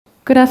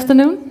Good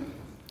afternoon.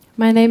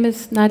 My name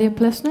is Nadia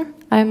Plesner.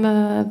 I'm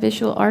a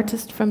visual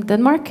artist from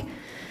Denmark.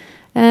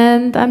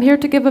 And I'm here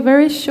to give a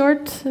very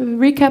short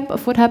recap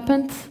of what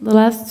happened the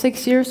last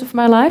 6 years of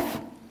my life.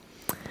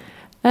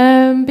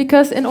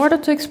 Because in order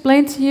to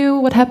explain to you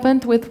what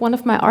happened with one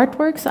of my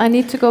artworks, I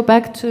need to go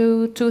back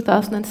to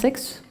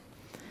 2006,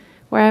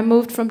 where I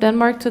moved from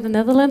Denmark to the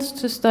Netherlands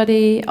to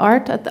study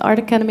art at the Art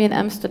Academy in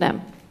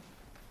Amsterdam.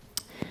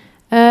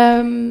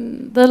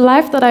 The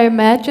life that I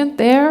imagined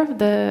there,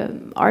 the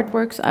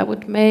artworks I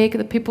would make,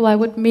 the people I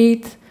would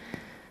meet,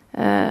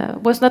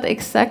 was not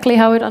exactly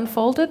how it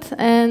unfolded,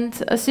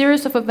 and a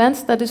series of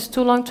events that is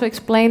too long to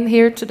explain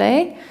here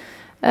today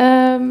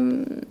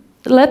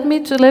led me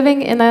to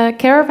living in a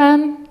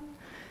caravan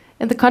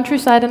in the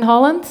countryside in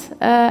Holland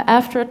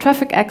after a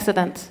traffic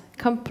accident,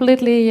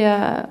 completely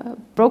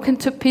broken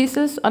to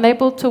pieces,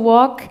 unable to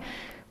walk,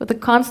 with a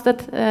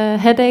constant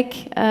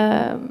headache,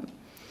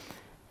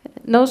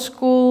 no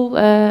school,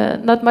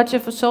 not much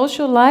of a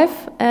social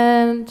life,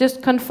 and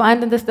just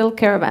confined in this little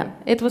caravan.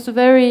 It was a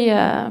very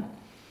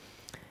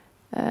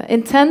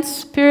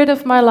intense period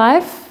of my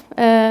life.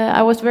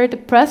 I was very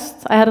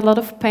depressed. I had a lot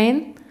of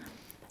pain.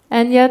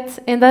 And yet,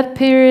 in that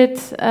period,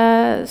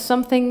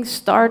 something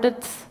started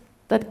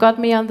that got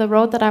me on the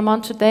road that I'm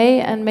on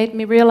today and made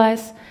me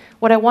realize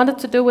what I wanted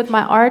to do with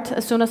my art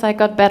as soon as I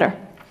got better.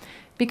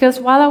 Because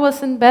while I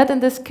was in bed in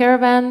this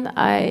caravan,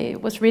 I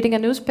was reading a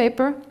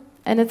newspaper.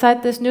 And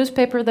inside this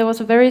newspaper, there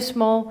was a very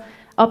small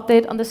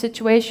update on the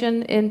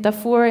situation in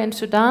Darfur in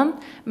Sudan,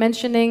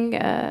 mentioning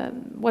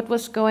what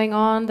was going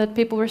on, that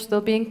people were still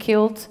being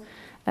killed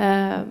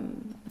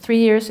 3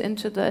 years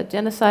into the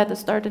genocide that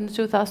started in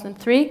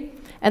 2003.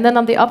 And then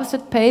on the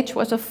opposite page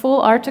was a full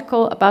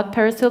article about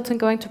Paris Hilton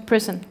going to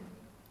prison.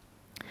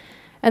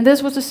 And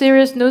this was a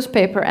serious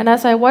newspaper. And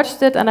as I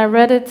watched it and I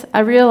read it,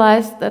 I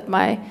realized that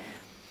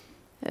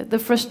the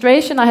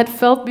frustration I had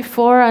felt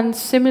before on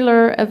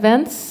similar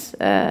events,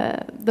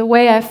 the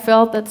way I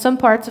felt that some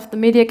parts of the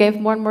media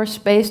gave more and more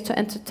space to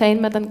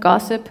entertainment and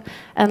gossip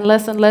and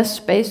less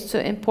space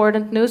to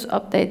important news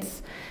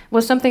updates,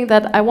 was something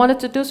that I wanted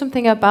to do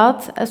something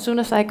about as soon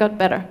as I got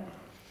better.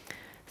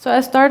 So I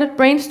started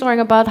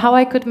brainstorming about how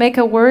I could make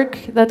a work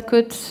that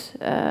could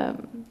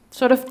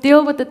sort of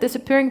deal with the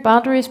disappearing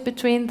boundaries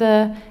between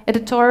the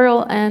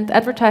editorial and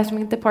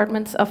advertising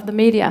departments of the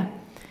media.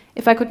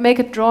 If I could make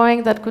a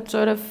drawing that could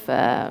sort of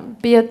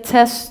be a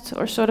test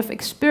or sort of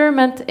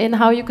experiment in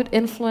how you could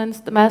influence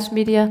the mass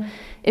media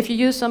if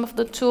you use some of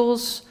the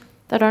tools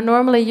that are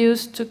normally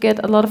used to get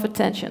a lot of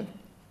attention.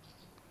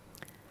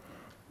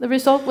 The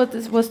result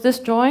was this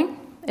drawing.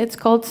 It's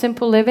called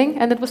Simple Living,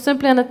 and it was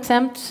simply an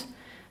attempt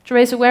to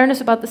raise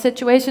awareness about the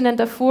situation in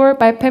Darfur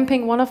by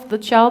pimping one of the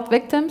child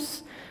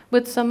victims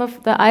with some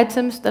of the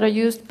items that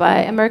are used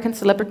by American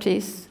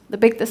celebrities. The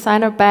big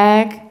designer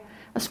bag,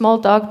 a small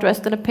dog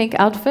dressed in a pink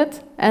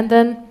outfit, and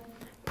then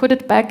put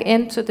it back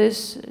into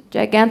this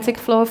gigantic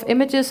flow of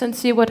images and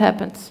see what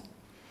happens.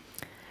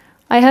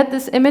 I had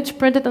this image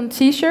printed on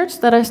t-shirts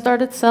that I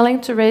started selling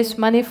to raise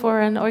money for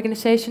an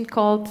organization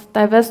called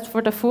Divest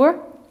for Darfur.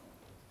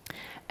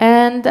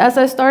 And as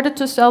I started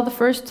to sell the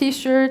first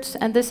t-shirts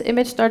and this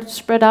image started to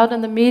spread out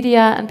in the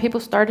media and people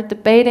started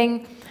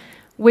debating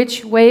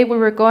which way we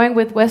were going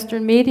with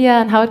Western media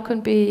and how it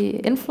could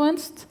be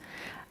influenced,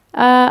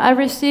 I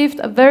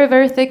received a very,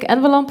 very thick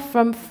envelope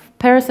from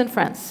Paris in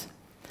France.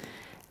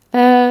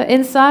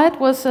 Inside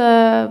was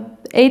a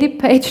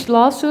 80-page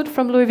lawsuit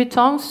from Louis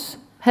Vuitton's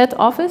head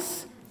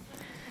office,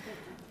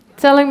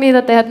 telling me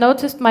that they had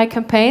noticed my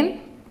campaign,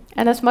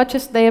 and as much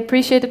as they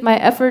appreciated my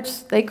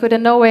efforts, they could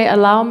in no way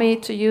allow me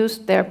to use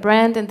their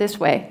brand in this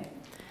way.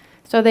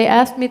 So they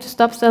asked me to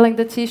stop selling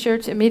the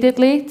t-shirts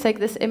immediately, take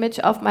this image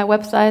off my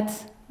website,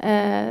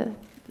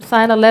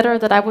 sign a letter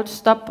that I would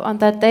stop on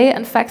that day,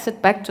 and fax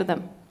it back to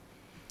them.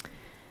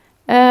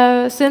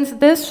 Since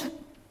this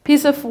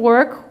piece of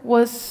work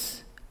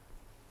was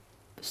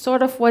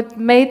sort of what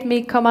made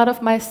me come out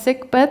of my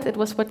sick bed, it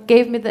was what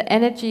gave me the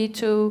energy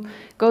to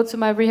go to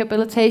my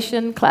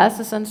rehabilitation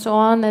classes and so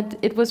on, and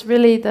it was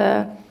really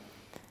the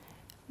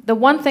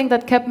one thing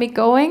that kept me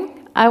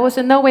going. I was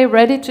in no way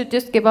ready to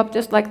just give up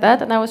just like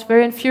that, and I was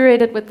very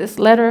infuriated with this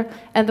letter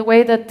and the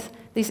way that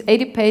these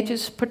 80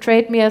 pages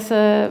portrayed me as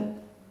a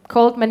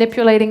cold,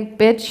 manipulating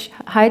bitch,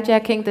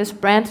 hijacking this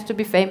brand to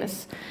be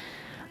famous.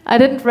 I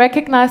didn't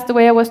recognize the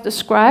way I was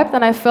described,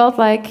 and I felt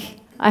like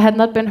I had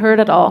not been heard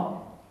at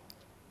all.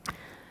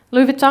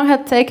 Louis Vuitton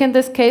had taken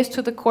this case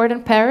to the court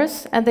in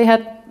Paris, and they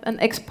had an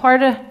ex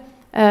parte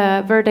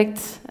verdict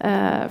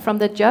from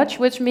the judge,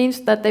 which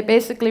means that they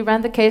basically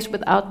ran the case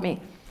without me.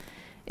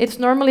 It's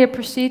normally a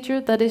procedure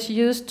that is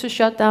used to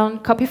shut down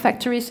copy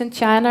factories in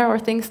China or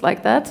things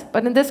like that,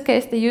 but in this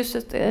case they used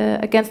it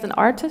against an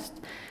artist,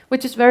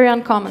 which is very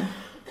uncommon.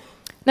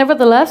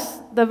 Nevertheless,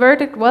 the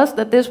verdict was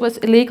that this was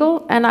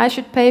illegal and I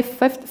should pay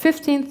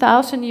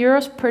 15,000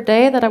 euros per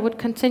day that I would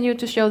continue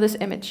to show this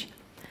image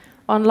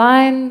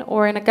online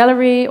or in a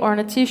gallery or on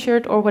a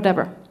t-shirt or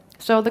whatever.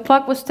 So the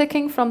clock was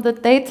ticking from the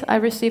date I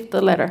received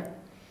the letter.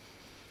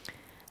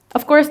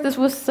 Of course, this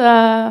was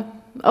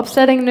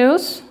upsetting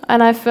news,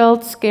 and I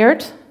felt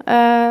scared.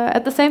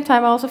 At the same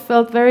time, I also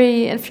felt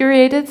very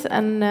infuriated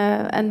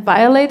and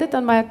violated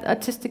on my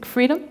artistic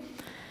freedom.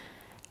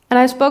 And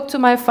I spoke to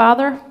my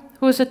father,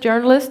 who is a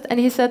journalist, and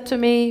he said to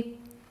me,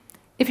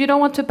 if you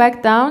don't want to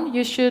back down,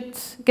 you should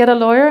get a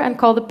lawyer and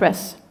call the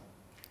press.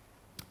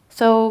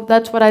 So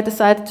that's what I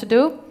decided to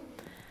do.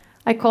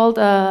 I called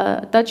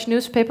a Dutch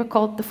newspaper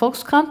called the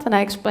Volkskrant, and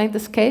I explained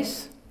this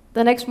case.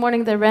 The next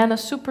morning, they ran a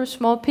super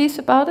small piece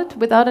about it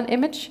without an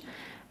image,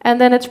 and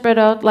then it spread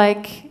out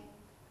like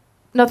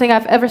nothing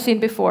I've ever seen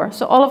before.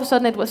 So all of a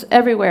sudden, it was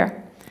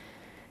everywhere.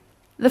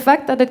 The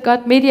fact that it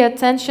got media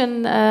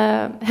attention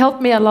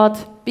helped me a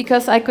lot,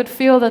 because I could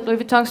feel that Louis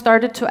Vuitton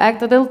started to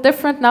act a little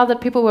different now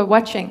that people were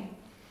watching.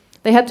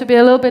 They had to be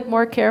a little bit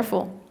more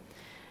careful.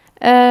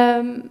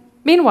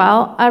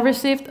 Meanwhile, I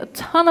received a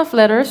ton of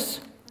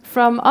letters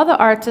from other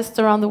artists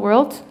around the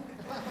world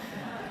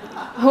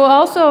who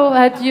also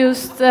had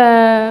used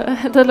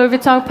the Louis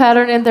Vuitton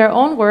pattern in their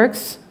own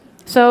works.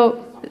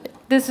 So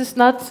this is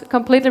not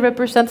completely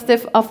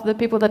representative of the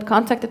people that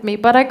contacted me,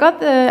 but I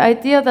got the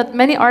idea that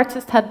many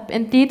artists had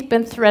indeed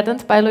been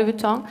threatened by Louis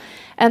Vuitton,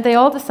 and they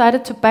all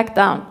decided to back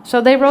down.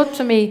 So they wrote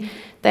to me.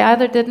 They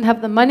either didn't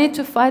have the money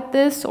to fight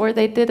this, or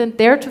they didn't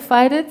dare to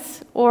fight it,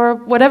 or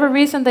whatever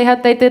reason they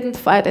had, they didn't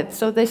fight it.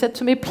 So they said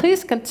to me,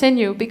 please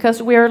continue,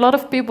 because we are a lot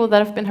of people that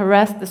have been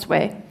harassed this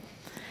way.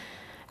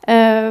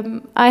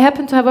 I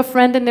happen to have a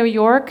friend in New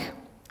York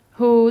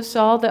who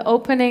saw the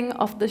opening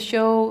of the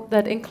show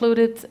that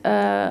included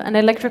an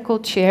electrical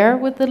chair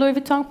with the Louis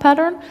Vuitton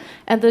pattern,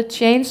 and the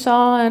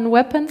chainsaw and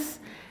weapons.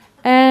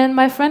 And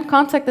my friend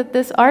contacted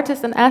this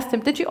artist and asked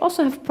him, did you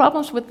also have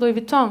problems with Louis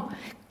Vuitton?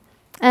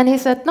 And he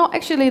said, no,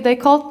 actually, they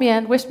called me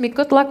and wished me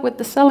good luck with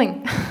the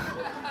selling.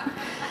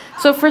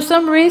 So for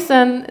some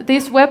reason,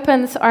 these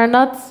weapons are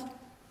not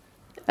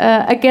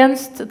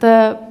against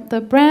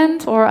the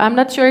brand, or I'm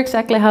not sure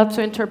exactly how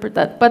to interpret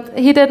that, but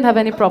he didn't have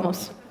any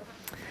problems.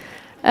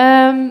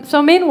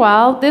 So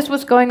meanwhile, this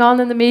was going on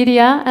in the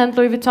media, and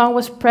Louis Vuitton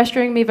was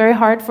pressuring me very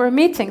hard for a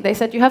meeting. They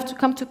said, you have to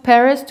come to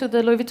Paris to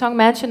the Louis Vuitton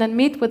mansion and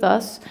meet with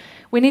us.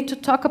 We need to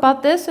talk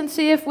about this and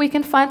see if we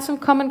can find some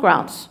common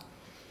grounds.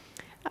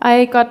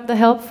 I got the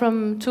help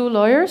from 2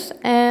 lawyers,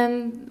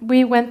 and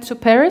we went to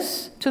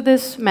Paris to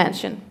this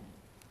mansion.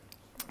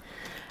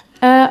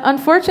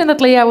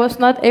 Unfortunately, I was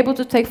not able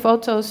to take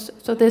photos,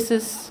 so this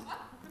is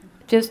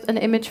just an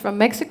image from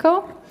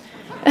Mexico.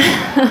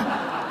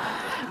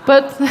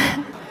 But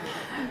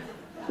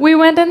we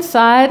went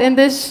inside in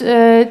this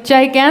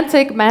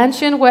gigantic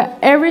mansion where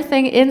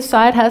everything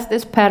inside has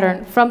this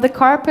pattern, from the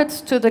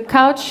carpets to the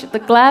couch, the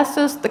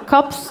glasses, the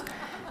cups,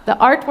 the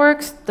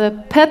artworks,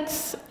 the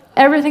pets.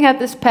 Everything had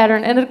this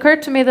pattern, and it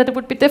occurred to me that it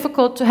would be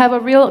difficult to have a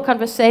real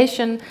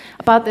conversation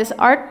about this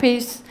art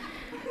piece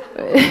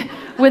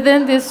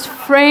within this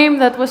frame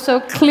that was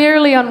so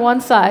clearly on one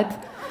side.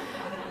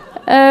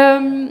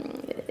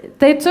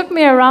 They took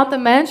me around the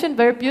mansion,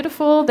 very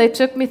beautiful. They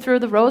took me through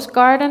the rose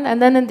garden,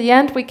 and then in the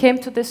end we came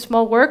to this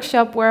small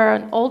workshop where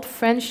an old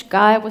French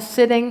guy was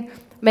sitting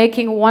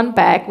making one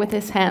bag with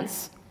his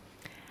hands.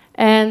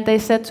 And they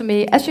said to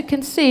me, as you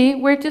can see,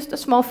 we're just a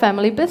small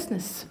family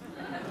business.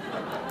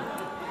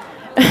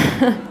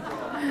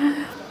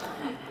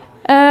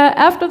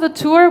 After the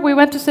tour, we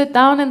went to sit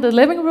down in the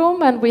living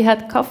room, and we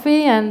had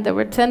coffee, and there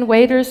were 10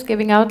 waiters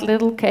giving out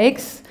little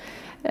cakes.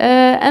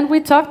 And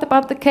we talked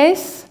about the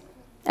case,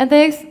 and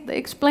they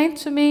explained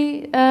to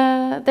me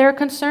their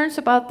concerns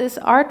about this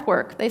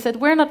artwork. They said,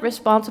 we're not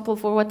responsible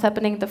for what's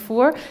happening in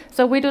Darfur,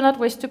 so we do not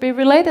wish to be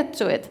related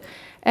to it.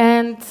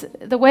 And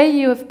the way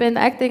you have been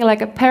acting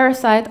like a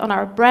parasite on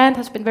our brand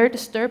has been very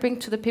disturbing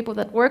to the people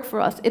that work for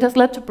us. It has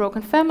led to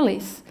broken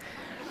families.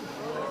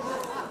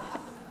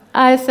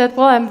 I said,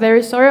 well, I'm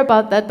very sorry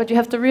about that, but you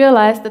have to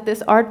realize that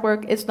this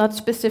artwork is not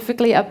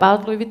specifically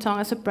about Louis Vuitton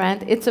as a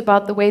brand. It's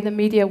about the way the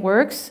media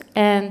works,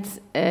 and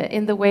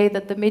in the way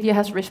that the media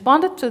has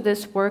responded to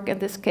this work in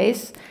this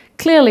case.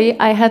 Clearly,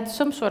 I had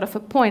some sort of a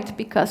point,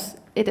 because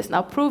it is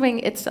now proving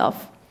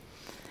itself.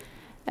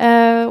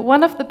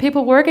 One of the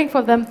people working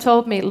for them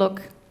told me,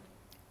 look,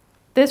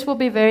 this will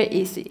be very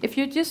easy. If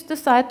you just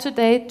decide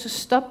today to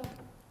stop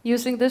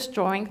using this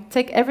drawing,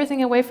 take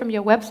everything away from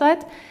your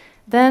website,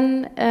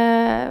 then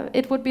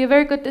it would be a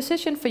very good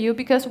decision for you,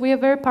 because we are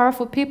very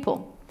powerful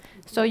people.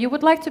 So you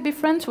would like to be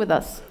friends with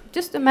us.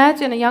 Just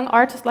imagine a young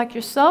artist like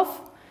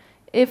yourself.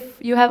 If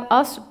you have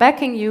us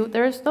backing you,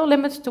 there is no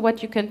limits to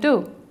what you can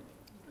do.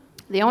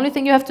 The only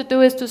thing you have to do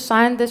is to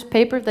sign this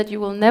paper that you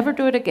will never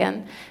do it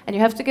again, and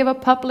you have to give a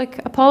public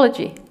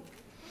apology.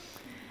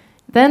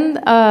 Then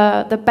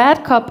the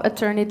bad cop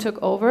attorney took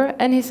over,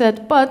 and he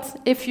said, but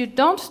if you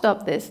don't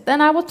stop this,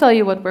 then I will tell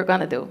you what we're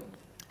going to do.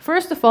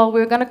 First of all,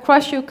 we're going to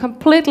crush you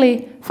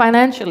completely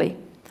financially.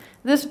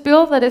 This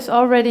bill that is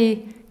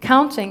already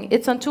counting,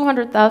 it's on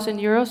 200,000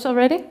 euros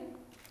already.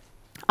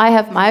 I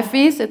have my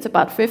fees, it's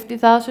about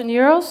 50,000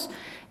 euros.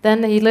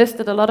 Then he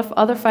listed a lot of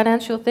other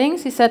financial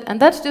things. He said,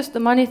 and that's just the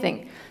money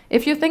thing.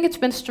 If you think it's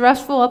been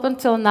stressful up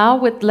until now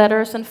with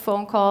letters and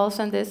phone calls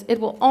and this, it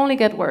will only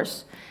get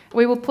worse.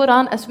 We will put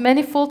on as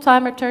many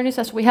full-time attorneys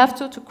as we have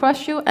to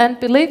crush you, and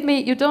believe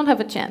me, you don't have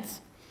a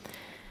chance.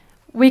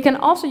 We can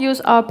also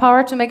use our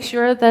power to make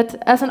sure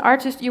that as an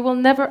artist, you will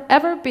never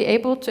ever be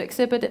able to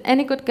exhibit in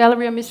any good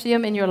gallery or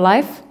museum in your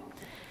life.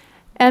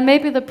 And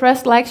maybe the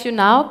press likes you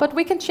now, but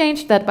we can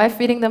change that by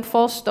feeding them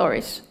false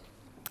stories.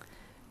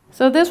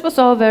 So this was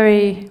all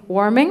very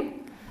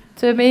warming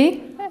to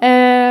me.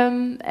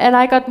 And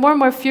I got more and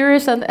more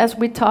furious as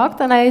we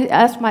talked, and I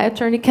asked my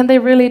attorney, can they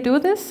really do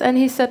this? And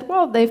he said,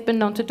 well, they've been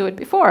known to do it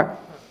before.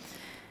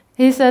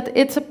 He said,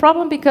 it's a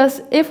problem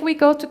because if we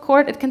go to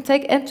court, it can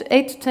take 8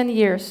 to 10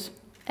 years.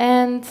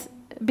 And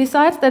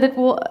besides that, it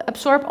will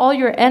absorb all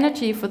your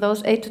energy for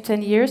those 8 to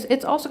 10 years,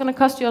 it's also going to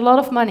cost you a lot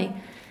of money.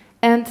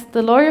 And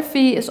the lawyer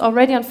fee is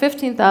already on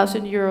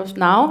 15,000 euros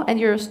now, and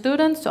you're a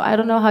student, so I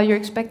don't know how you're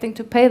expecting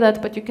to pay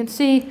that, but you can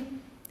see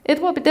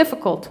it will be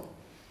difficult.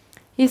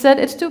 He said,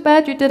 it's too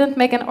bad you didn't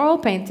make an oil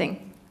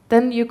painting.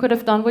 Then you could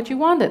have done what you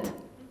wanted.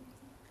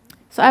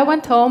 So I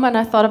went home and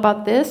I thought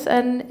about this,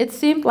 and it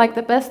seemed like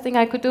the best thing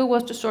I could do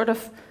was to sort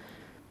of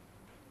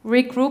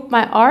regroup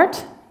my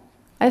art.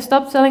 I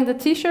stopped selling the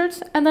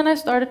t-shirts, and then I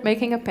started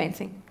making a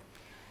painting.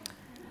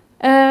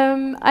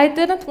 I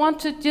didn't want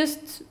to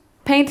just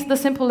paint the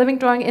simple living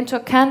drawing into a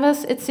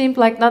canvas. It seemed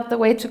like not the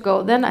way to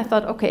go. Then I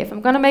thought, okay, if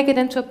I'm going to make it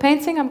into a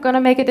painting, I'm going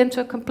to make it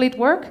into a complete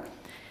work.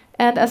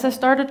 And as I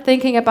started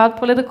thinking about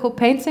political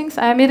paintings,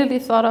 I immediately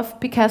thought of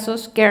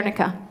Picasso's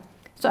Guernica.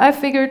 So I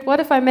figured, what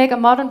if I make a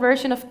modern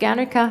version of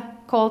Guernica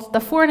called Da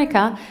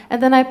Furnica,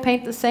 and then I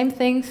paint the same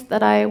things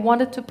that I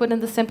wanted to put in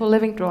the simple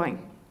living drawing.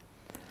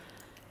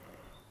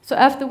 So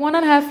after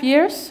 1.5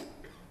 years,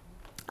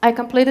 I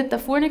completed Da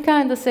Furnica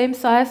in the same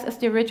size as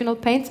the original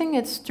painting.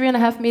 It's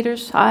 3.5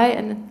 meters high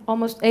and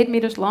almost 8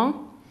 meters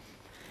long.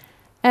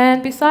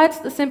 And besides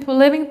the simple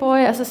living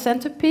boy as a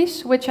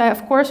centerpiece, which I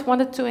of course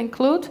wanted to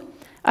include,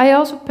 I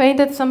also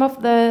painted some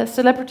of the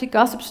celebrity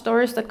gossip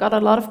stories that got a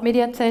lot of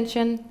media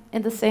attention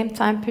in the same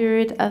time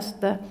period as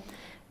the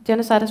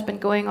genocide has been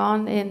going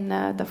on in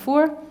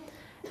Darfur,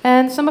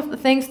 and some of the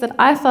things that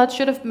I thought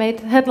should have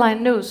made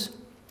headline news.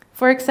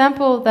 For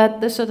example,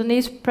 that the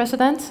Sudanese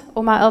president,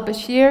 Omar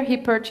al-Bashir, he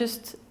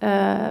purchased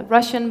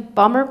Russian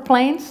bomber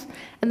planes,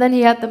 and then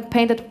he had them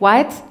painted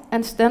white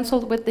and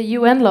stenciled with the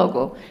UN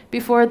logo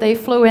before they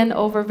flew in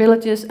over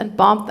villages and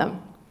bombed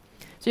them.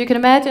 So you can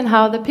imagine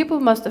how the people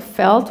must have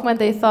felt when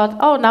they thought,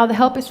 oh, now the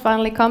help is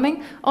finally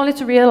coming, only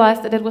to realize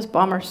that it was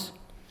bombers.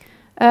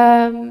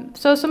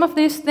 So some of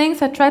these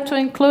things I tried to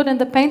include in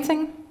the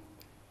painting,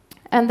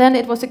 and then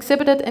it was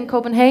exhibited in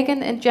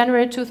Copenhagen in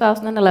January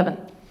 2011.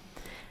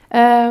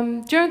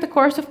 During the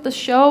course of the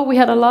show, we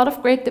had a lot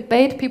of great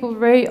debate. People were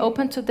very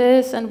open to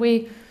this, and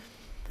we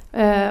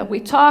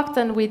talked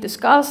and we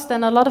discussed,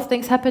 and a lot of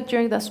things happened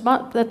during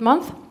that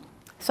month.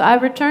 So I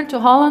returned to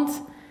Holland,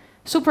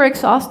 super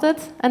exhausted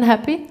and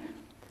happy.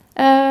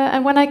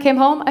 And when I came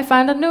home, I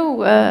found a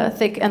new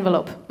thick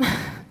envelope.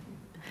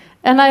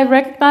 And I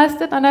recognized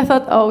it, and I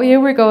thought, oh, here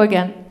we go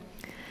again.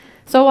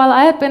 So while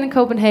I had been in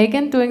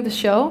Copenhagen doing the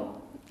show,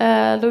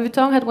 Louis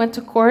Vuitton had went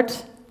to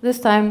court, this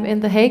time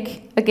in The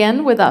Hague,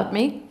 again without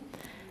me.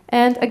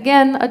 And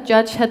again, a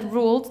judge had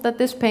ruled that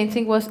this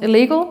painting was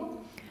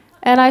illegal,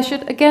 and I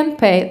should again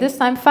pay, this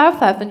time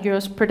 5,000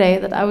 euros per day,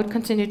 that I would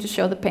continue to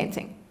show the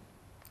painting.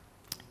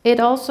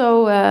 It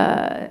also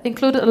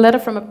included a letter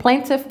from a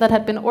plaintiff that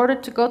had been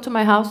ordered to go to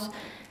my house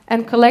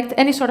and collect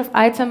any sort of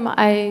item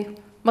I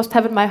must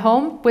have in my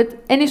home with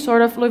any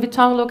sort of Louis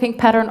Vuitton-looking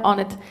pattern on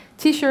it.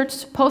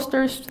 T-shirts,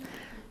 posters,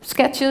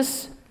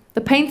 sketches,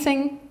 the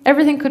painting,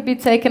 everything could be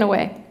taken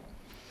away.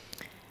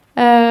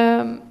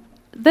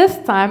 This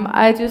time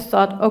I just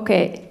thought,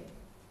 okay,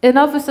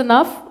 enough is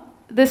enough.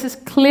 This is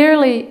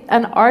clearly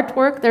an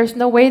artwork. There's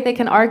no way they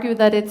can argue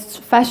that it's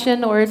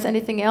fashion or it's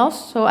anything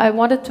else, so I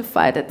wanted to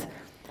fight it.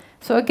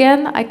 So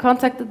again, I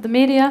contacted the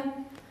media.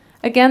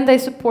 Again, they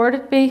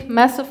supported me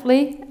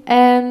massively,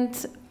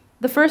 and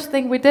the first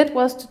thing we did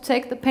was to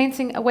take the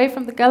painting away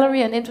from the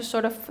gallery and into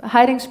sort of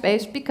hiding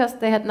space, because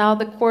they had now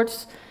the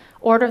court's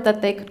order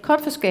that they could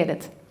confiscate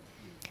it.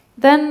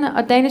 Then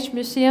a Danish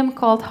museum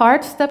called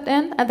Heart stepped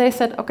in, and they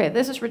said, okay,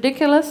 this is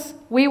ridiculous.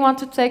 We want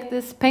to take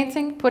this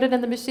painting, put it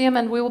in the museum,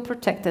 and we will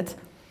protect it.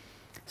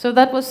 So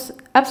that was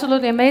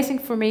absolutely amazing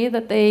for me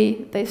that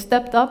they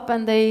stepped up,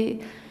 and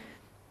they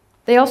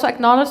also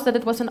acknowledged that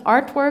it was an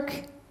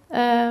artwork,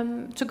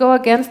 to go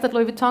against that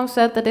Louis Vuitton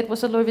said that it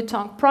was a Louis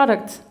Vuitton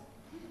product.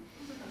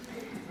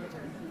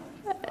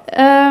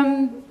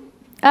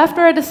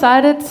 After I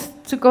decided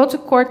to go to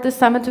court this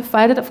time and to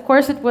fight it, of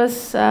course it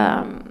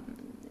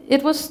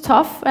was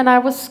tough and I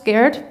was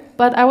scared,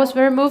 but I was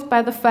very moved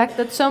by the fact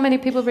that so many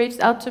people reached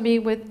out to me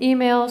with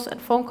emails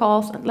and phone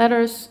calls and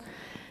letters.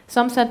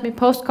 Some sent me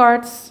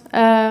postcards.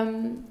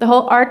 The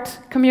whole art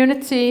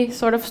community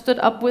sort of stood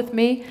up with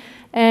me.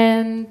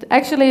 And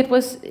actually it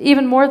was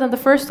even more than the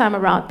first time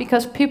around,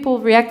 because people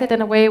reacted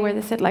in a way where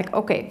they said like,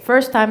 okay,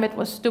 first time it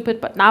was stupid,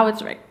 but now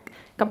it's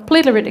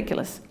completely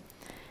ridiculous.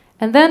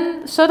 And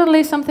then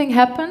suddenly something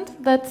happened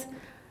that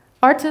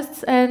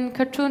artists and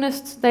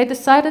cartoonists, they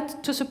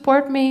decided to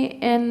support me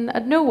in a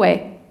new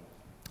way.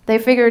 They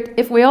figured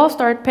if we all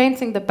start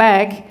painting the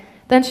bag,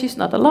 then she's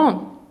not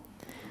alone.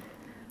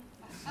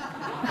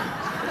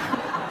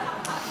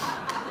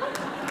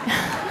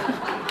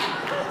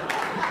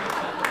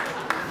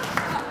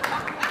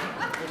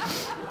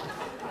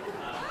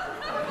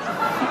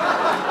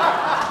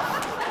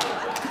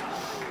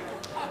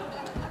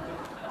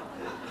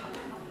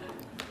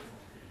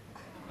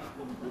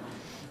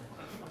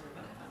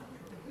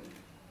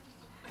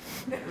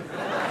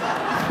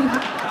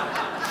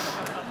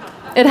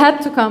 It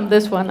had to come,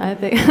 this one, I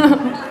think.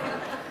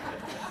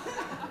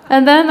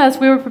 And then, as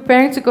we were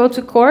preparing to go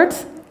to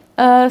court,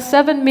 a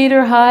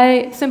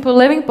 7-meter-high simple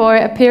living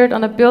boy appeared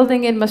on a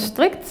building in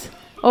Maastricht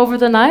over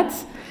the night.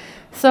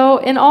 So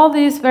in all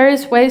these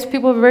various ways,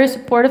 people were very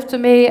supportive to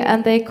me,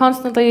 and they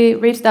constantly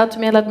reached out to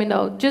me and let me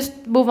know,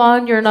 just move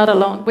on, you're not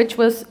alone, which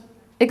was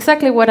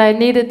exactly what I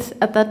needed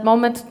at that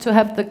moment to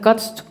have the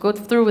guts to go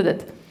through with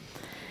it.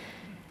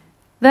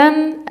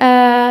 Then,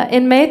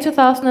 in May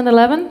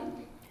 2011,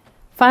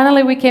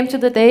 finally, we came to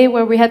the day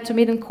where we had to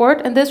meet in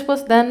court, and this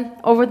was then,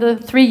 over the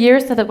 3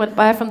 years that had went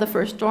by from the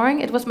first drawing,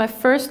 it was my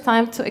first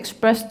time to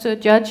express to a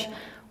judge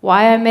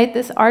why I made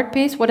this art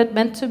piece, what it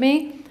meant to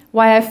me,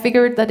 why I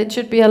figured that it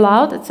should be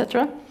allowed,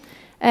 etc.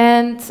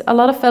 And a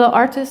lot of fellow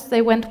artists,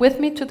 they went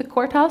with me to the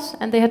courthouse,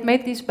 and they had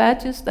made these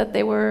badges that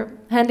they were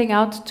handing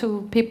out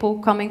to people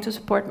coming to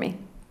support me.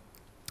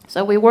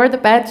 So we wore the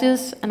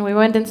badges, and we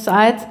went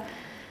inside,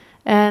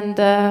 and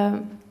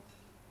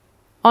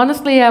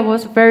honestly, I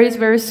was very,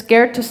 very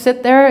scared to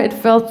sit there. It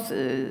felt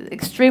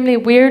extremely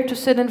weird to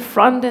sit in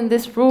front in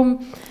this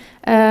room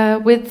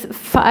with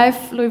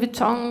 5 Louis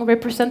Vuitton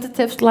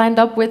representatives lined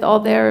up with all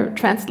their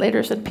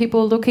translators and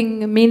people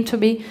looking mean to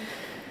me.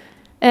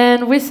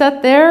 And we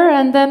sat there,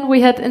 and then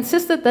we had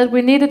insisted that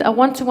we needed a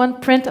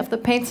one-to-one print of the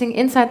painting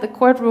inside the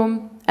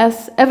courtroom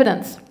as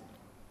evidence.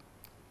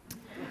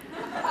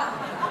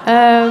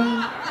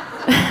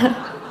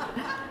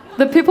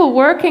 The people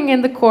working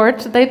in the court,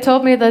 they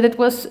told me that it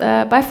was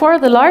by far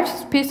the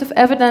largest piece of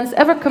evidence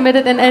ever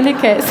committed in any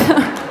case.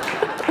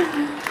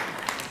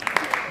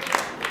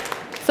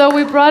 So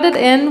we brought it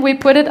in, we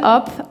put it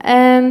up,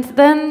 and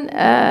then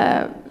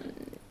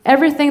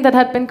everything that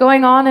had been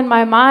going on in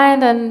my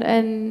mind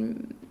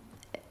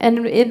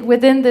and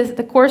within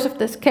the course of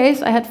this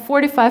case, I had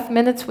 45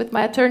 minutes with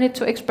my attorney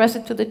to express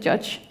it to the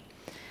judge.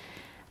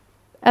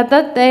 At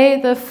that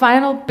day, the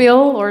final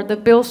bill, or the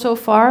bill so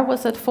far,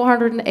 was at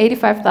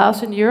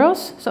 485,000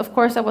 euros. So of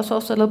course I was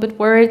also a little bit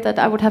worried that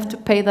I would have to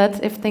pay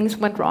that if things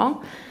went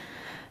wrong.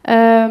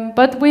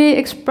 But we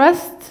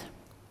expressed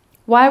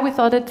why we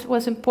thought it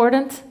was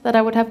important that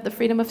I would have the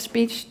freedom of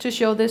speech to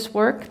show this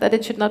work, that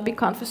it should not be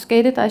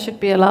confiscated, I should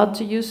be allowed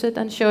to use it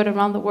and show it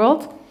around the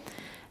world.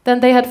 Then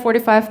they had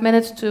 45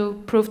 minutes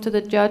to prove to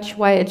the judge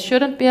why it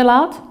shouldn't be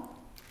allowed,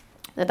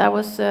 that I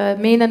was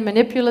mean and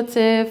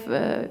manipulative.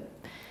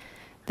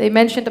 They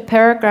mentioned a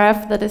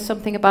paragraph that is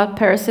something about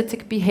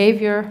parasitic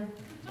behavior,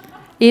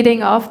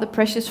 eating off the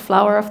precious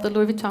flower of the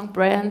Louis Vuitton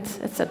brand,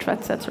 etc.,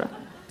 etc.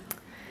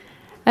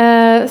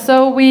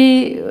 So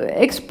we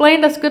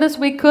explained as good as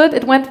we could.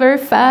 It went very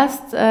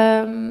fast.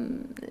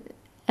 And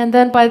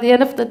then by the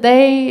end of the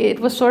day, it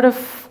was sort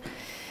of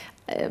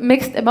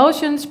mixed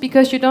emotions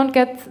because you don't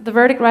get the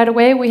verdict right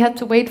away. We had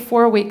to wait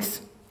 4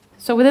 weeks.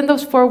 So within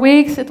those 4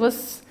 weeks, it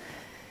was,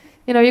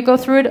 you know, you go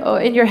through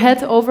it in your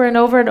head over and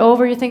over and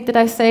over. You think, did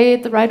I say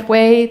it the right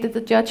way? Did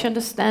the judge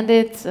understand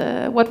it?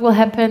 What will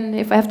happen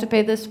if I have to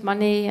pay this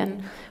money?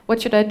 And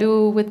what should I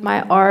do with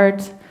my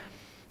art?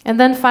 And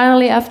then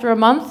finally, after a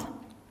month,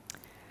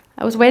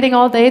 I was waiting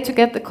all day to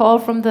get the call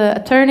from the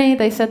attorney.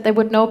 They said they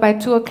would know by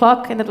 2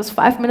 o'clock, and it was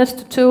 5 minutes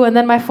to 2, and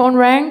then my phone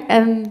rang,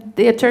 and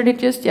the attorney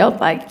just yelled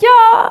like,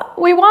 yeah,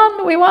 we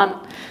won, we won.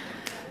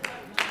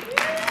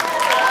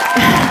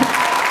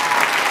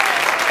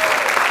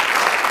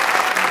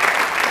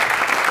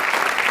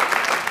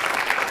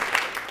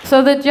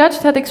 So the judge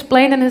had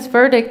explained in his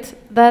verdict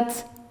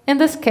that in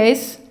this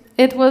case,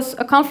 it was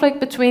a conflict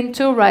between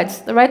two rights,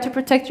 the right to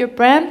protect your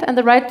brand and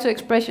the right to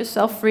express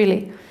yourself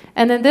freely.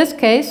 And in this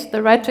case,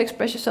 the right to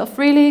express yourself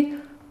freely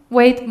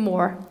weighed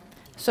more.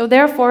 So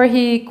therefore,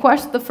 he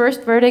quashed the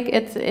first verdict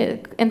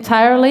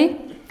entirely,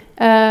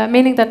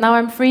 meaning that now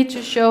I'm free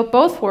to show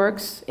both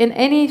works in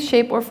any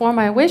shape or form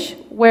I wish,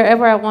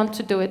 wherever I want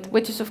to do it,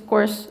 which is, of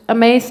course,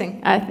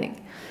 amazing, I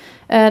think.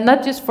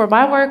 Not just for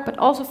my work, but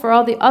also for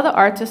all the other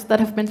artists that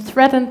have been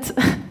threatened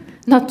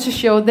not to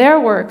show their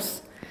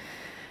works.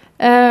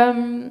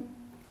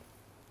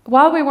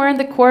 While we were in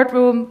the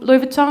courtroom, Louis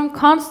Vuitton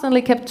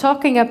constantly kept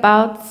talking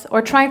about,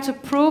 or trying to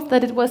prove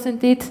that it was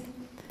indeed,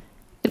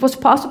 it was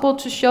possible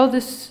to show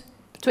this,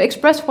 to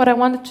express what I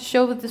wanted to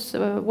show with this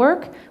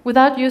work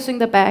without using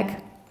the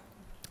bag.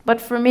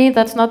 But for me,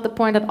 that's not the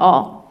point at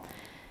all.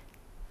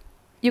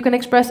 You can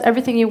express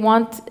everything you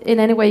want in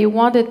any way you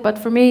want it, but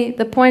for me,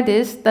 the point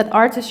is that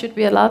artists should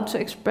be allowed to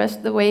express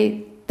the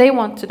way they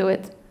want to do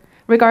it,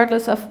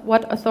 regardless of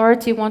what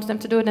authority wants them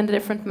to do it in a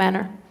different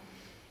manner.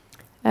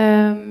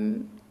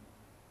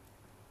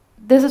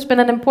 This has been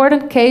an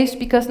important case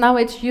because now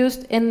it's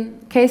used in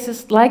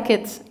cases like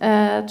it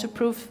to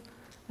prove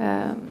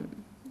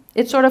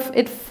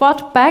it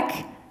fought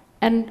back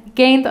and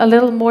gained a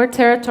little more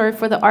territory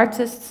for the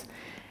artists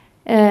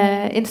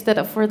instead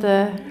of for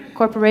the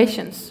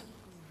corporations.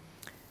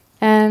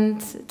 And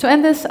to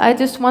end this, I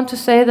just want to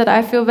say that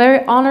I feel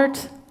very honored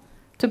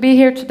to be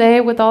here today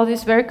with all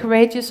these very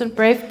courageous and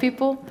brave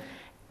people.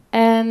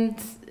 And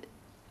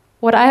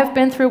what I have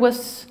been through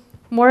was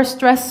more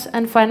stress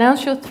and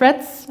financial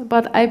threats,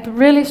 but I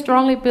really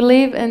strongly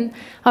believe in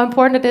how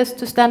important it is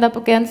to stand up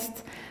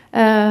against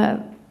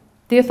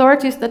the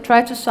authorities that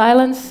try to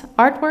silence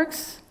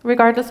artworks,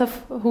 regardless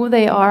of who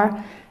they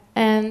are.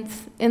 And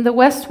in the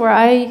West, where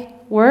I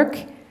work,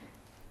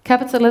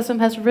 capitalism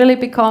has really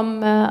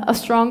become a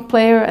strong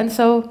player, and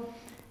so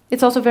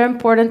it's also very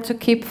important to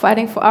keep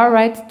fighting for our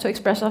right to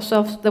express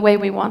ourselves the way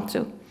we want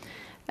to.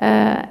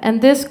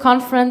 And this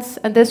conference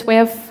and this way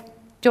of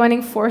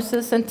joining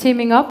forces and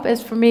teaming up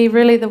is, for me,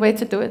 really the way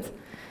to do it.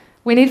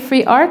 We need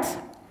free art,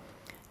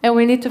 and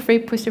we need to free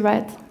Pussy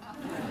Riot.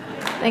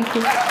 Thank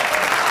you.